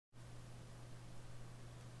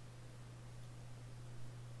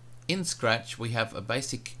In Scratch, we have a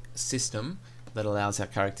basic system that allows our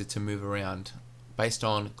character to move around based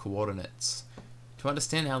on coordinates. To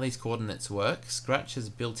understand how these coordinates work, Scratch has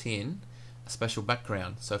built in a special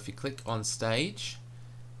background. So if you click on Stage,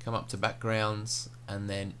 come up to Backgrounds, and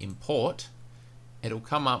then Import, it'll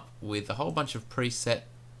come up with a whole bunch of preset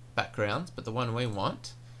backgrounds, but the one we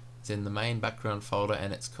want is in the main background folder,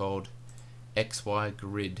 and it's called XY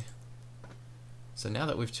Grid. So now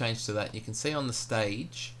that we've changed to that, you can see on the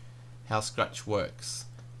stage how Scratch works.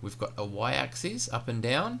 We've got a Y-axis up and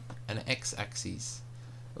down and an X-axis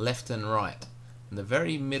left and right. In the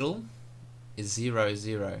very middle is 0,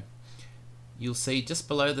 0. You'll see just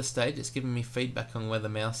below the stage it's giving me feedback on where the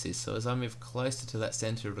mouse is, so as I move closer to that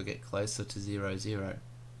center it'll get closer to 0, 0.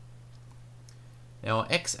 Now our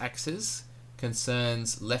X-axis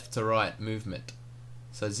concerns left to right movement.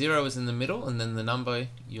 So 0 is in the middle, and then the number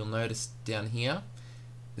you'll notice down here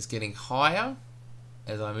is getting higher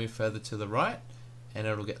as I move further to the right, and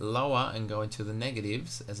it'll get lower and go into the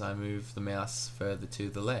negatives as I move the mouse further to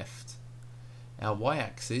the left. Our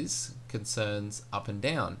Y-axis concerns up and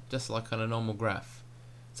down, just like on a normal graph.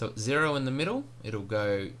 So at 0 in the middle, it'll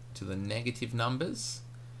go to the negative numbers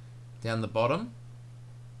down the bottom,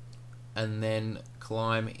 and then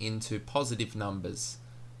climb into positive numbers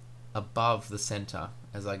above the center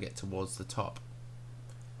as I get towards the top.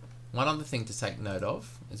 One other thing to take note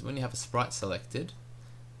of is when you have a sprite selected,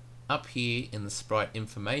 up here in the sprite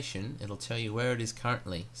information it'll tell you where it is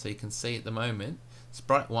currently. So you can see at the moment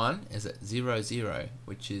sprite 1 is at 0, 0,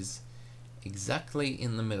 which is exactly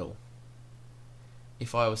in the middle.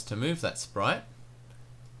 If I was to move that sprite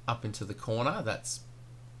up into the corner, that's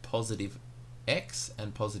positive X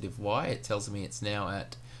and positive Y, it tells me it's now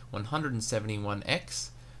at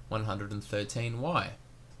 171X, 113Y.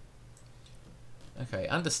 Okay,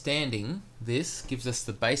 understanding this gives us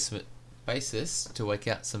the basis to work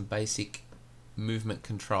out some basic movement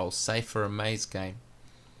controls, say for a maze game.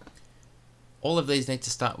 All of these need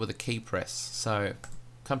to start with a key press. So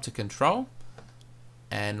come to Control,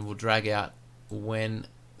 and we'll drag out when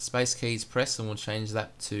space key is pressed, and we'll change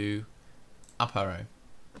that to up arrow.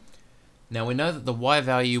 Now we know that the Y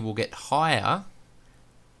value will get higher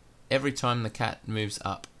every time the cat moves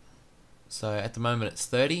up. So at the moment it's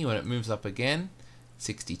 30, when it moves up again,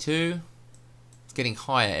 62. It's getting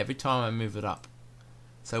higher every time I move it up.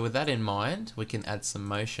 So with that in mind, we can add some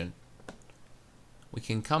motion. We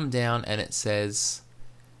can come down and it says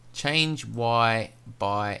change Y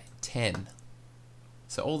by 10.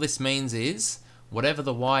 So all this means is whatever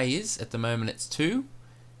the Y is, at the moment it's 2,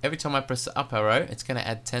 every time I press the up arrow it's going to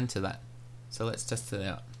add 10 to that. So let's test it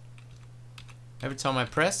out. Every time I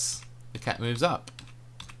press, the cat moves up.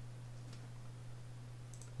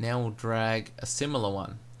 Now we'll drag a similar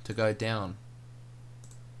one to go down.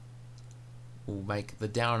 We'll make the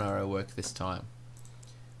down arrow work this time.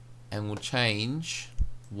 And we'll change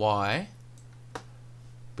Y,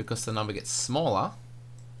 because the number gets smaller.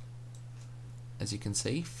 As you can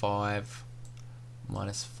see, 5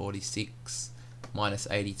 minus 46 minus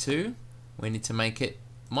 82. We need to make it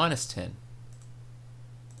minus 10.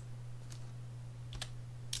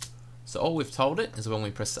 So all we've told it is when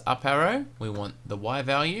we press the up arrow, we want the Y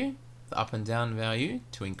value, the up and down value,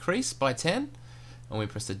 to increase by 10. When we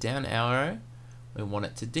press the down arrow, we want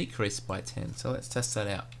it to decrease by 10. So let's test that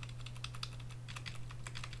out.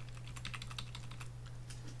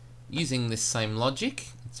 Using this same logic,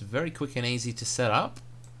 it's very quick and easy to set up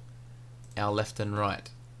our left and right.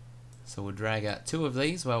 So we'll drag out 2 of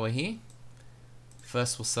these while we're here.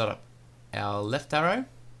 First we'll set up our left arrow,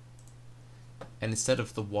 and instead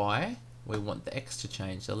of the Y, we want the X to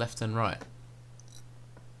change, the left and right.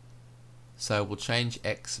 So we'll change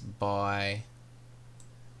X by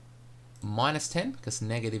minus 10, because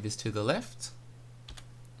negative is to the left.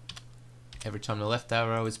 Every time the left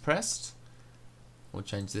arrow is pressed, we'll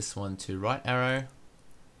change this one to right arrow,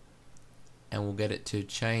 and we'll get it to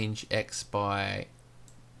change X by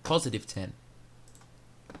positive 10.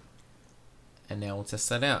 And now we'll test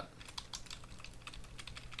that out.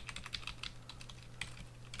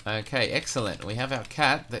 Okay, excellent. We have our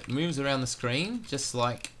cat that moves around the screen just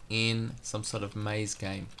like in some sort of maze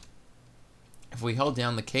game. If we hold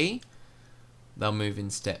down the key, they'll move in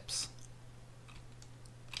steps.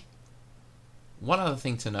 One other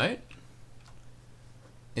thing to note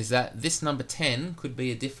is that this number 10 could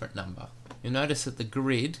be a different number. You'll notice that the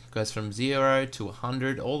grid goes from 0 to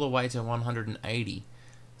 100 all the way to 180.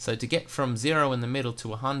 So to get from 0 in the middle to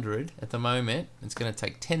 100 at the moment, it's going to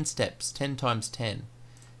take 10 steps, 10 times 10.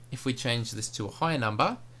 If we change this to a higher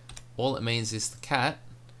number, all it means is the cat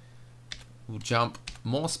will jump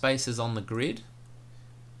more spaces on the grid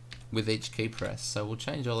with each key press. So we'll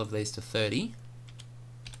change all of these to 30,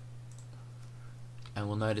 and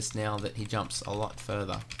we'll notice now that he jumps a lot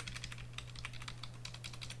further.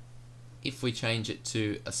 If we change it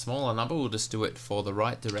to a smaller number, we'll just do it for the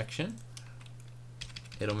right direction.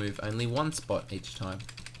 It'll move only one spot each time.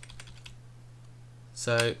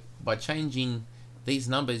 So by changing these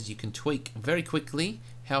numbers, you can tweak very quickly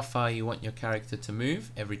how far you want your character to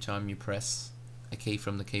move every time you press a key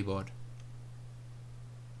from the keyboard.